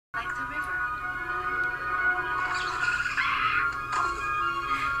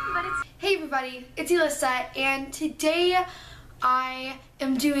Hey everybody, it's Elissa, and today I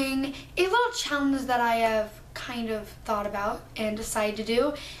am doing a little challenge that I have kind of thought about and decided to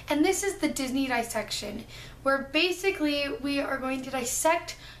do, and this is the Disney Dissection, where basically we are going to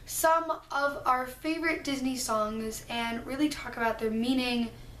dissect some of our favorite Disney songs and really talk about their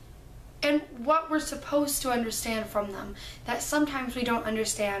meaning and what we're supposed to understand from them that sometimes we don't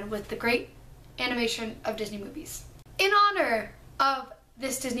understand with the great animation of Disney movies. In honor of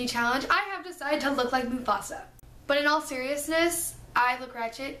this Disney challenge, I have decided to look like Mufasa. But in all seriousness, I look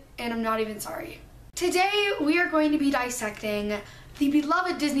ratchet and I'm not even sorry. Today we are going to be dissecting the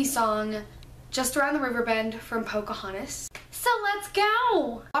beloved Disney song Just Around the Riverbend from Pocahontas. So let's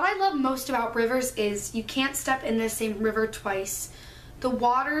go! What I love most about rivers is you can't step in the same river twice. The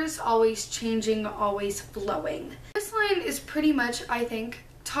water's always changing, always flowing. This line is pretty much, I think,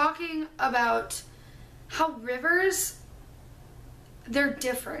 talking about how rivers, they're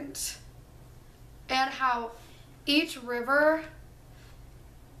different, and how each river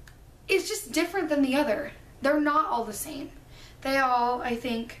is just different than the other. They're not all the same. They all, I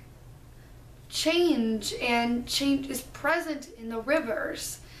think, change, and change is present in the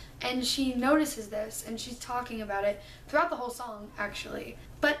rivers. And she notices this, and she's talking about it throughout the whole song, actually.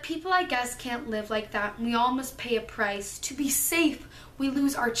 But people, I guess, can't live like that, and we all must pay a price. To be safe, we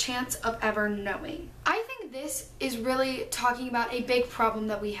lose our chance of ever knowing. I think this is really talking about a big problem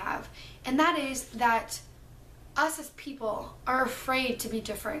that we have, and that is that us as people are afraid to be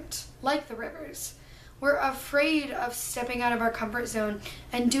different, like the rivers. We're afraid of stepping out of our comfort zone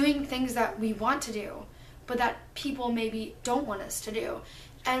and doing things that we want to do, but that people maybe don't want us to do.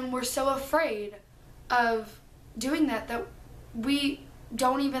 And we're so afraid of doing that that we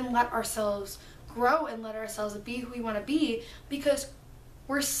don't even let ourselves grow and let ourselves be who we want to be because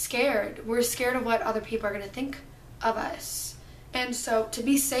we're scared. We're scared of what other people are going to think of us. And so to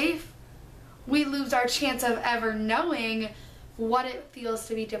be safe, we lose our chance of ever knowing what it feels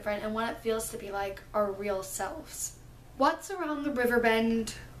to be different and what it feels to be like our real selves. What's around the river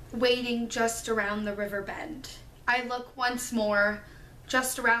bend, waiting just around the river bend? I look once more,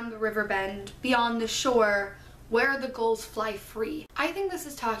 just around the river bend, beyond the shore, where the gulls fly free. I think this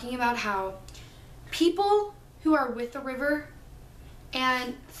is talking about how people who are with the river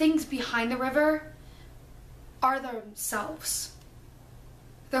and things behind the river are themselves.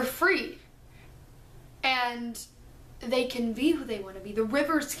 They're free, and they can be who they want to be. The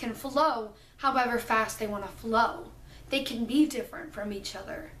rivers can flow however fast they want to flow. They can be different from each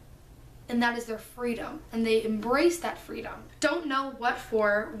other. And that is their freedom, and they embrace that freedom. Don't know what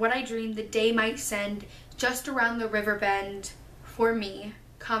for, what I dream the day might send, just around the river bend, for me,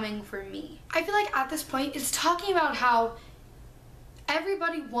 coming for me. I feel like at this point, it's talking about how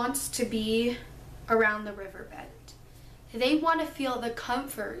everybody wants to be around the river bend. They want to feel the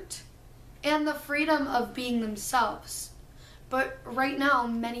comfort and the freedom of being themselves. But right now,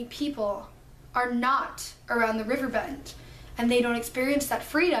 many people are not around the river bend, and they don't experience that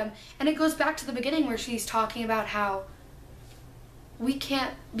freedom. And it goes back to the beginning where she's talking about how we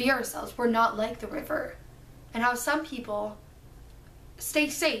can't be ourselves. We're not like the river. And how some people stay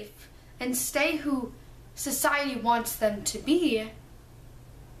safe and stay who society wants them to be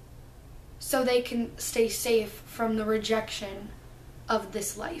so they can stay safe from the rejection of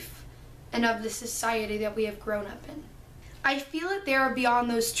this life and of the society that we have grown up in. I feel it there beyond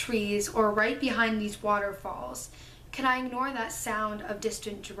those trees or right behind these waterfalls. Can I ignore that sound of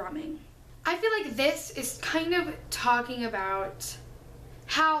distant drumming? I feel like this is kind of talking about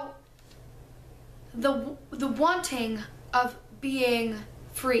how the wanting of being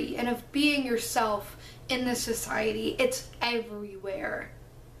free and of being yourself in this society, it's everywhere.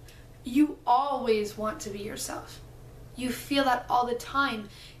 You always want to be yourself. You feel that all the time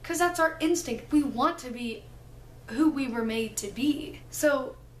because that's our instinct. We want to be who we were made to be.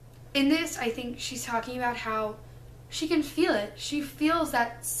 So in this, I think she's talking about how she can feel it. She feels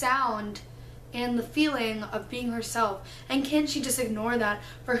that sound and the feeling of being herself. And can she just ignore that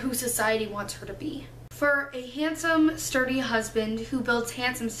for who society wants her to be? For a handsome, sturdy husband who builds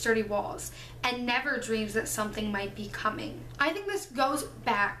handsome, sturdy walls and never dreams that something might be coming. I think this goes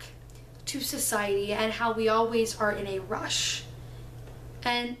back to society and how we always are in a rush.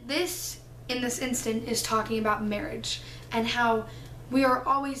 And this, in this instant, is talking about marriage and how we are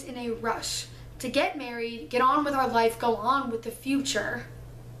always in a rush to get married, get on with our life, go on with the future.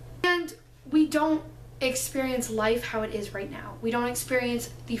 And we don't experience life how it is right now. We don't experience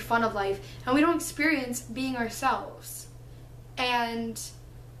the fun of life, and we don't experience being ourselves. And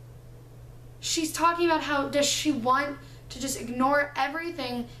she's talking about how does she want to just ignore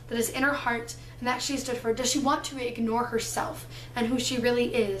everything that is in her heart and that she stood for? Does she want to ignore herself and who she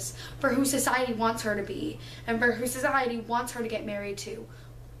really is, for who society wants her to be, and for who society wants her to get married to,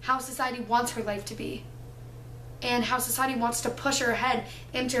 how society wants her life to be, and how society wants to push her ahead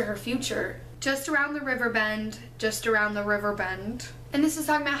into her future? Just around the Riverbend, just around the Riverbend. And this is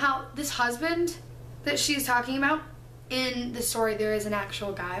talking about how this husband that she's talking about, in the story there is an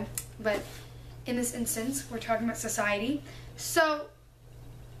actual guy, but in this instance we're talking about society. So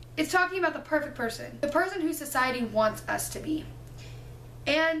it's talking about the perfect person, the person who society wants us to be.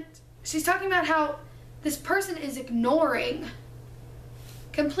 And she's talking about how this person is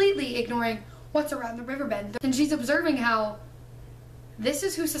completely ignoring what's around the Riverbend. And she's observing how this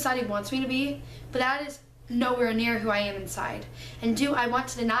is who society wants me to be, but that is nowhere near who I am inside. And do I want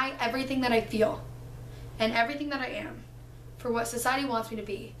to deny everything that I feel and everything that I am for what society wants me to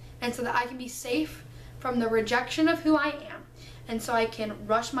be, and so that I can be safe from the rejection of who I am, and so I can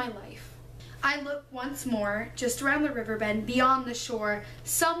rush my life. I look once more, just around the Riverbend, beyond the shore,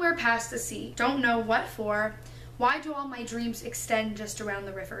 somewhere past the sea. Don't know what for. Why do all my dreams extend just around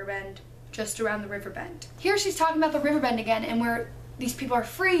the Riverbend? Just around the Riverbend. Here she's talking about the Riverbend again, and where these people are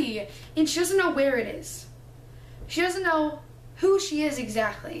free, and she doesn't know where it is. She doesn't know who she is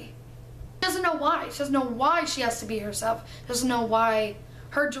exactly. She doesn't know why. She doesn't know why she has to be herself. She doesn't know why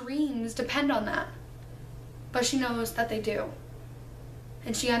her dreams depend on that. But she knows that they do.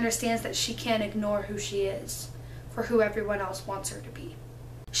 And she understands that she can't ignore who she is for who everyone else wants her to be.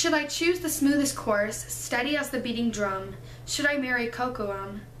 Should I choose the smoothest course, steady as the beating drum? Should I marry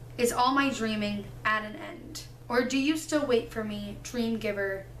Kokoam? Is all my dreaming at an end? Or do you still wait for me, dream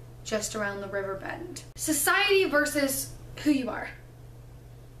giver, just around the Riverbend? Society versus who you are.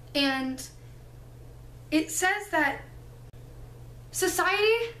 And it says that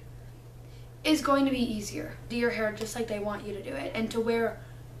society is going to be easier. Do your hair just like they want you to do it, and to wear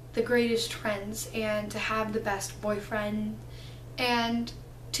the greatest trends, and to have the best boyfriend, and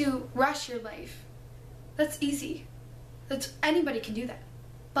to rush your life. That's easy. Anybody can do that.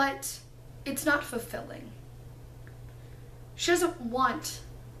 But it's not fulfilling. She doesn't want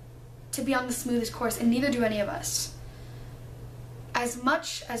to be on the smoothest course, and neither do any of us. As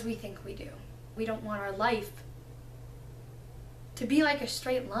much as we think we do. We don't want our life to be like a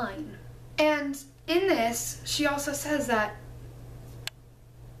straight line. And in this, she also says that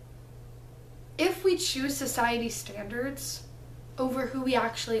if we choose society's standards over who we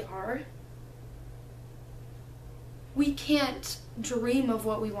actually are, we can't dream of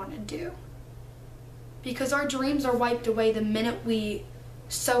what we want to do. Because our dreams are wiped away the minute we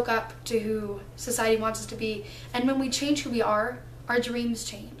soak up to who society wants us to be. And when we change who we are, our dreams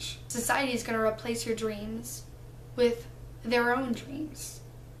change. Society is going to replace your dreams with their own dreams.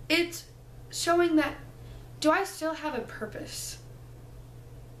 It's showing that, do I still have a purpose?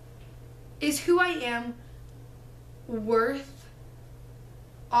 Is who I am worth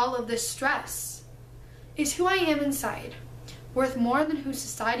all of this stress? Is who I am inside worth more than who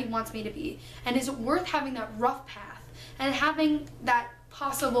society wants me to be? And is it worth having that rough path and having that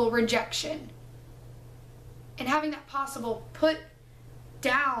possible rejection and having that possible put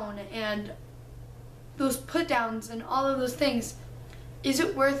down and those put downs and all of those things? Is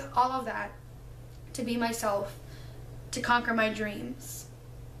it worth all of that to be myself, to conquer my dreams?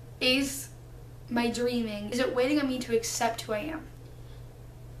 Is my dreaming, is it waiting on me to accept who I am?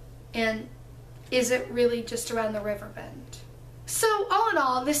 And is it really just around the Riverbend? So all in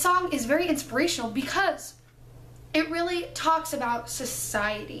all, this song is very inspirational because it really talks about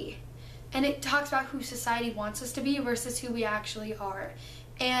society, and it talks about who society wants us to be versus who we actually are.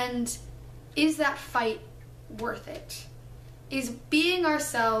 And is that fight worth it? Is being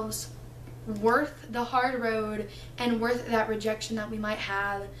ourselves worth the hard road and worth that rejection that we might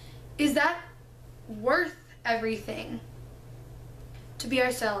have? Is that worth everything to be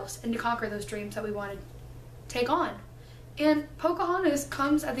ourselves and to conquer those dreams that we want to take on? And Pocahontas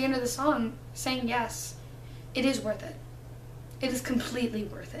comes at the end of the song saying, yes, it is worth it. It is completely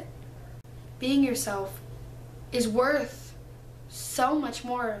worth it. Being yourself is worth so much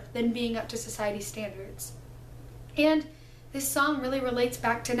more than being up to society's standards. And this song really relates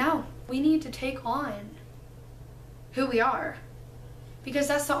back to now. We need to take on who we are, because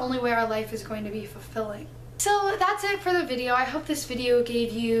that's the only way our life is going to be fulfilling. So that's it for the video. I hope this video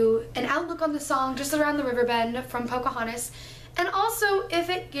gave you an outlook on the song Just Around the Riverbend from Pocahontas, and also if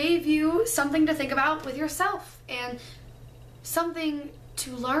it gave you something to think about with yourself and something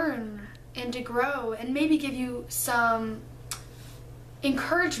to learn and to grow, and maybe give you some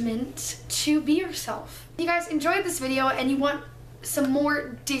encouragement to be yourself. If you guys enjoyed this video and you want some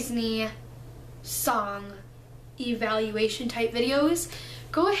more Disney song evaluation type videos,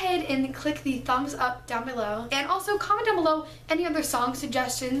 go ahead and click the thumbs up down below, and also comment down below any other song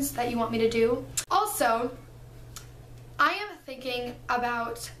suggestions that you want me to do. Also, I am thinking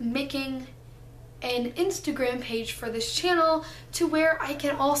about making an Instagram page for this channel to where I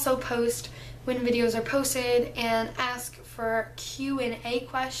can also post when videos are posted and ask for Q&A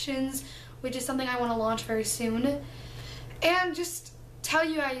questions, which is something I want to launch very soon, and just tell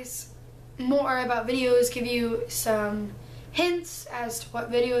you guys more about videos, give you some hints as to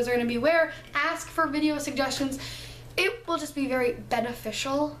what videos are going to be where, ask for video suggestions. It will just be very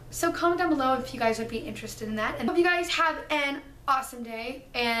beneficial. So comment down below if you guys would be interested in that. And I hope you guys have an awesome day,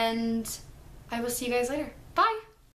 and I will see you guys later.